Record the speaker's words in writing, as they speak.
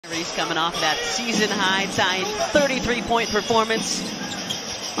Reese coming off that season-high tying 33-point performance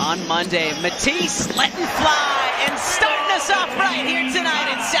on Monday. Matisse letting fly and starting us off right here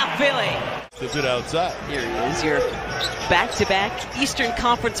tonight in South Philly. A bit outside. Here he is, your back-to-back Eastern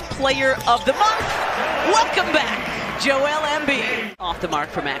Conference Player of the Month. Welcome back, Joel Embiid. Off the mark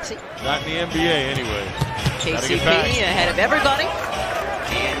for Maxey. Not in the NBA anyway. KCP ahead of everybody.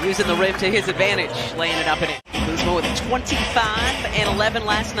 And using the rim to his advantage, laying it up in it. Kuzma with 25 and 11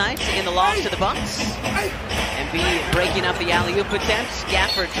 last night in the loss to the Bucks. Embiid breaking up the alley-oop attempts.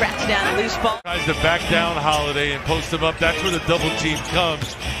 Gafford tracks down a loose ball. Tries to back down Holiday and post him up. That's where the double team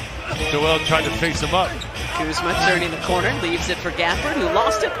comes. Joel tried to face him up. Kuzma turning the corner, leaves it for Gafford, who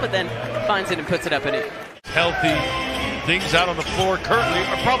lost it, but then finds it and puts it up in it. Healthy. Things out on the floor currently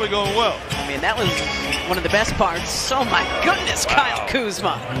are probably going well. I mean, that was one of the best parts. Oh my goodness, wow. Kyle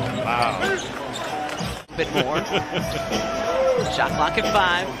Kuzma. Wow. A bit more. Shot clock at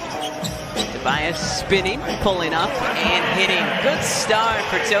 5. Tobias spinning, pulling up, and hitting. Good start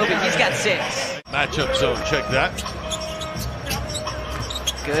for Toby. He's got 6. Matchup zone, check that.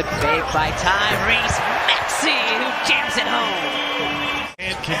 Good fake by Tyrese Maxey, who jams it home.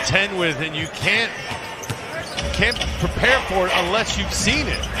 And contend with, and you can't prepare for it unless you've seen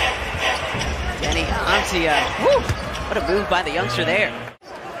it. Danny Antia, woo! What a move by the youngster there.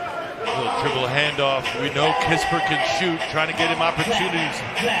 Little dribble handoff. We know Kisper can shoot, trying to get him opportunities.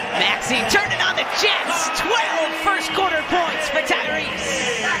 Maxey turning on the Jets. 12 first quarter points for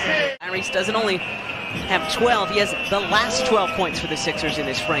Tyrese. Tyrese doesn't only have 12, he has the last 12 points for the Sixers in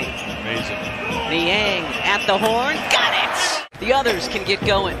this frame. Amazing. Niang at the horn, got it! The others can get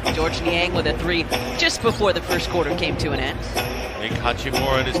going. George Niang with a 3 just before the first quarter came to an end. Make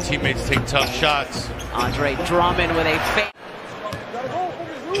Hachimura and his teammates take tough shots. Andre Drummond with a fake.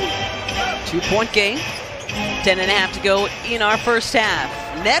 2-point game. 10.5 to go in our first half.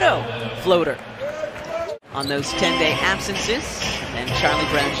 Neto floater on those 10-day absences. And Charlie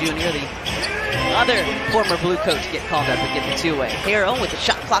Brown Jr., the other former Blue coach, get called up and get the two-way. Harrell with the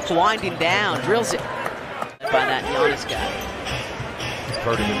shot clock winding down, drills it by that Giannis guy.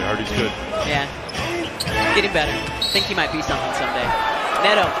 Heard him and heard he's good. Yeah, getting better. Think he might be something someday.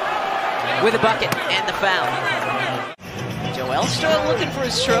 Neto with a bucket and the foul. Joel still looking for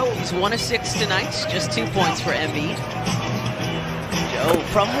his stroke. He's 1 of 6 tonight, just 2 points for Embiid. Joe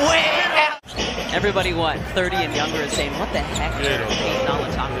from way out. Everybody, 30 and younger is saying, what the heck is Pete Nala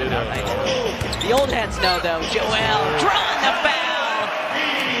talking about right now? The old heads know, though. Joel drawing the foul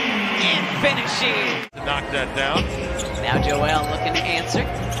and finishing. To knock that down. Now Joel looking to answer.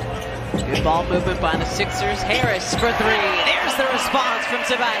 Good ball movement by the Sixers. Harris for 3. There's the response from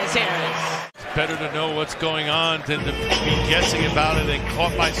Tobias Harris. It's better to know what's going on than to be guessing about it and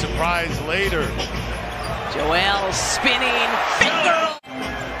caught by surprise later. Joel spinning. Finger.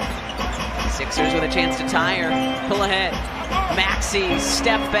 Sixers with a chance to tie her. Pull ahead. Maxey,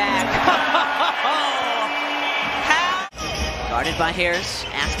 step back. Guarded by Harris.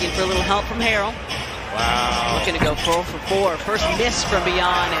 Asking for a little help from Harrell. Wow. Looking to go 4 for 4. First miss from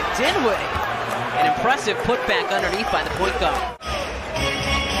beyond. And Dinwiddie. An impressive putback underneath by the point guard.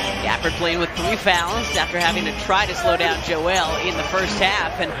 Gafford playing with 3 fouls after having to try to slow down Joel in the first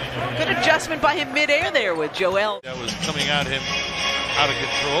half. And good adjustment by him midair there with Joel. That was coming at him out of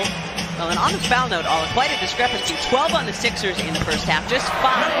control. Well, and on the foul note, quite a discrepancy. 12 on the Sixers in the first half, just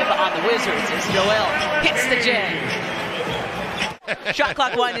 5 on the Wizards as Joel hits the J. Shot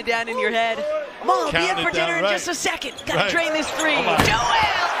clock winding down in your head. Mom, be up for dinner in just a second. Gotta drain this 3. Joel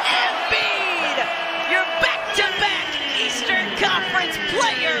Embiid, your back-to-back Eastern Conference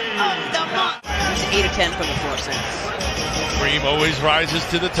Player of the Month. He's 8 of 10 from the floor since. Cream always rises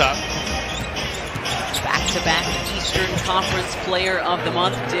to the top. Back-to-back Eastern Conference Player of the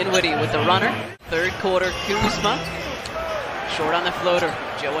Month, Dinwiddie with the runner. Third quarter, Kuzma. Short on the floater.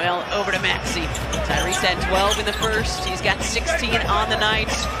 Joel over to Maxey. Tyrese had 12 in the first. He's got 16 on the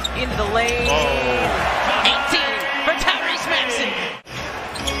night. Into the lane. 18 for Tyrese Maxey.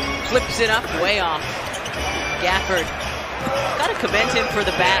 Flips it up, way off. Gafford. Gotta commend him for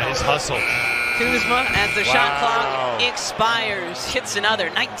the battle. His hustle. Kuzma, as the shot clock expires, hits another.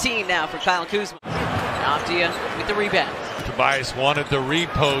 19 now for Kyle Kuzma. Avdia with the rebound. Tobias wanted the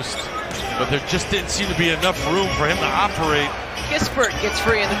repost, but there just didn't seem to be enough room for him to operate. Kispert gets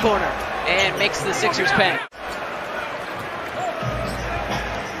free in the corner and makes the Sixers pay.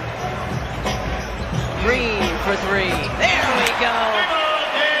 Green for 3. There we go.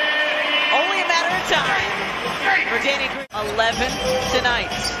 Only a matter of time for Danny Green. 11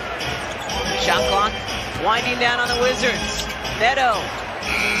 tonight. Shot clock winding down on the Wizards. Neto.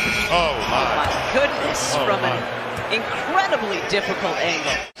 Oh my goodness, from an incredibly difficult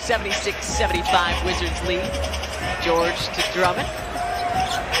angle. 76-75 Wizards lead. George to Drummond.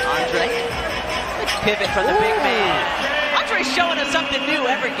 Andre. Good pivot from the big man. Andre's showing us something new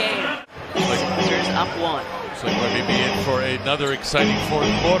every game. Wizards up 1. Looks like we may be in for another exciting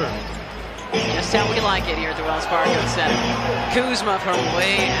fourth quarter. Just how we like it here at the Wells Fargo Center. Kuzma from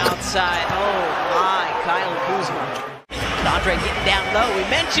way outside. Oh my, Kyle Kuzma. Andre getting down low. We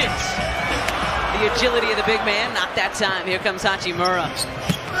mentioned the agility of the big man. Not that time. Here comes Hachimura.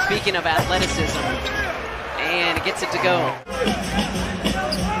 Speaking of athleticism. And it gets it to go.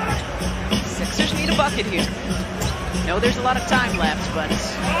 Sixers need a bucket here. No, there's a lot of time left, but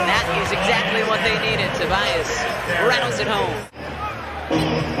that is exactly what they needed. Tobias rattles it home.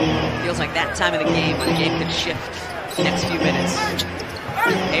 Feels like that time of the game when the game could shift the next few minutes.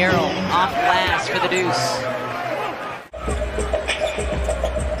 Harrell off glass for the deuce.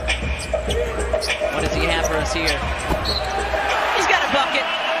 What does he have for us here? He's got a bucket.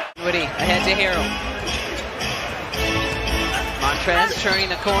 Woody ahead to Harrell. Montrez turning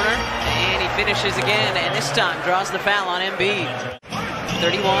the corner, and he finishes again, and this time draws the foul on Embiid.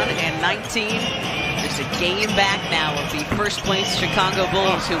 31-19. Just a game back now of the first place Chicago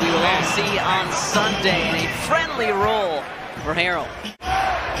Bulls, who we will all see on Sunday in a friendly role for Harrell.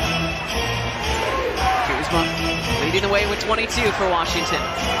 Kuzma leading the way with 22 for Washington.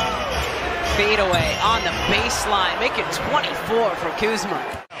 Fade away on the baseline, make it 24 for Kuzma.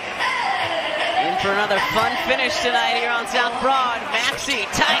 In for another fun finish tonight here on South Broad. Maxey,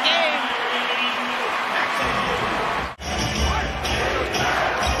 tie game.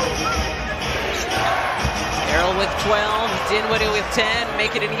 Harrell with 12, Dinwiddie with 10,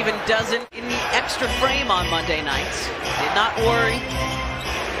 make it an even dozen in the extra frame on Monday nights. Did not worry.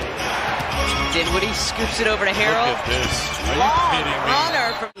 Dinwiddie scoops it over to Harrell. Look at this. Long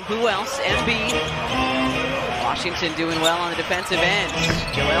runner from who else? Embiid. Washington doing well on the defensive end.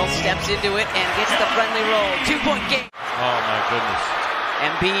 Joel steps into it and gets the friendly roll. 2-point game. Oh my goodness.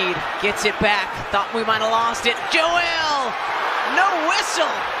 Embiid gets it back. Thought we might have lost it. Joel! No whistle!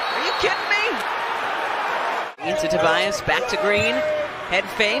 Are you kidding me? Into Tobias, back to Green. Head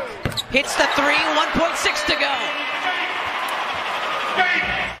fake. Hits the 3, 1.6 to go.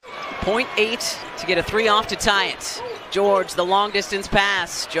 0.8 to get a 3 off to tie it. George, the long distance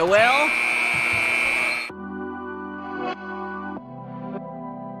pass. Joel